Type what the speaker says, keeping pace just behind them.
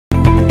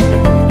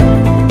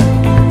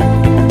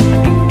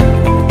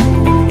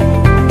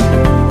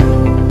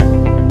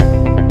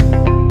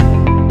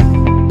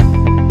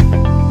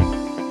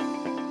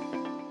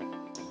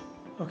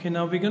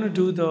now we're going to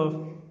do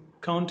the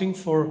counting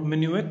for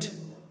minuet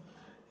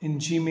in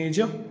G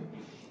major.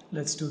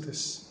 Let's do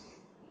this.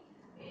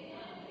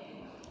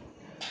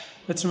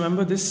 Let's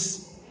remember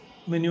this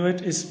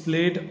minuet is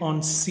played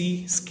on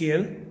C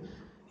scale,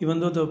 even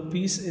though the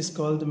piece is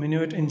called the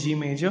minuet in G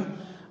major,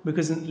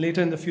 because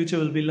later in the future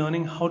we'll be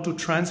learning how to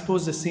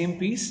transpose the same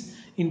piece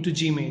into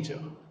G major.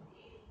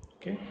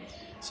 Okay,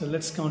 so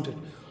let's count it.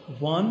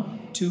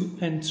 1, 2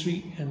 and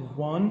 3 and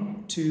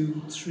 1,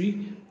 2,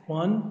 3,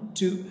 1,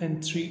 2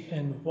 and 3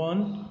 and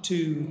 1,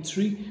 2,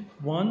 3,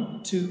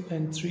 1, 2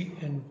 and 3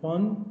 and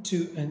 1,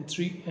 2 and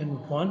 3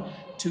 and 1,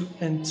 2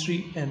 and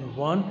 3 and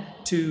 1,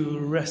 2,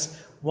 rest.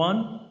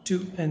 1,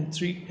 2 and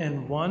 3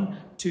 and 1,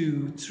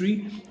 2,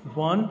 3,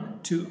 1,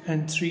 2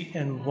 and 3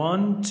 and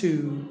 1,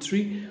 2,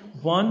 3,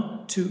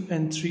 1, 2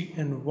 and 3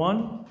 and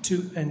 1,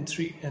 2 and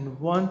 3 and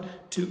 1,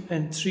 2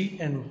 and 3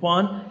 and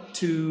 1,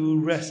 2,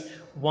 rest.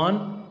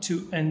 1,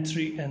 2 and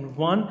 3 and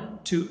 1,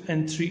 2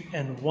 and 3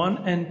 and 1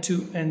 and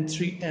 2 and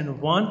 3 and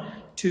 1,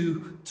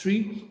 2,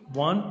 3,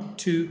 1,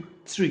 2,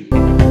 3.